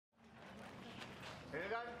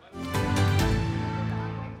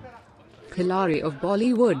Khiladi of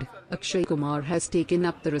Bollywood, Akshay Kumar has taken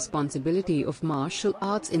up the responsibility of martial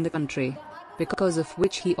arts in the country, because of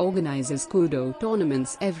which he organizes Kudo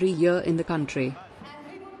tournaments every year in the country.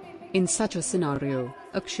 In such a scenario,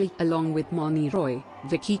 Akshay, along with Mouni Roy,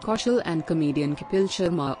 Vicky, Kaushal and comedian Kapil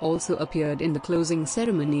Sharma also appeared in the closing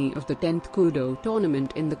ceremony of the 10th Kudo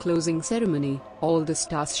Tournament. In the closing ceremony, all the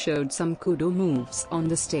stars showed some Kudo moves on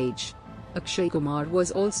the stage. Akshay Kumar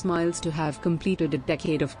was all smiles to have completed a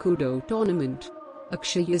decade of Kudo Tournament.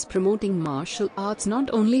 Akshay is promoting martial arts not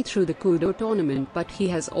only through the Kudo Tournament, but he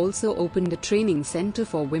has also opened a training center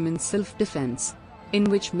for women's self-defense, in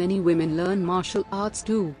which many women learn martial arts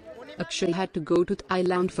too. Akshay had to go to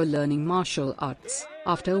Thailand for learning martial arts,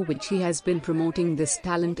 after which he has been promoting this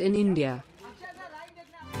talent in India.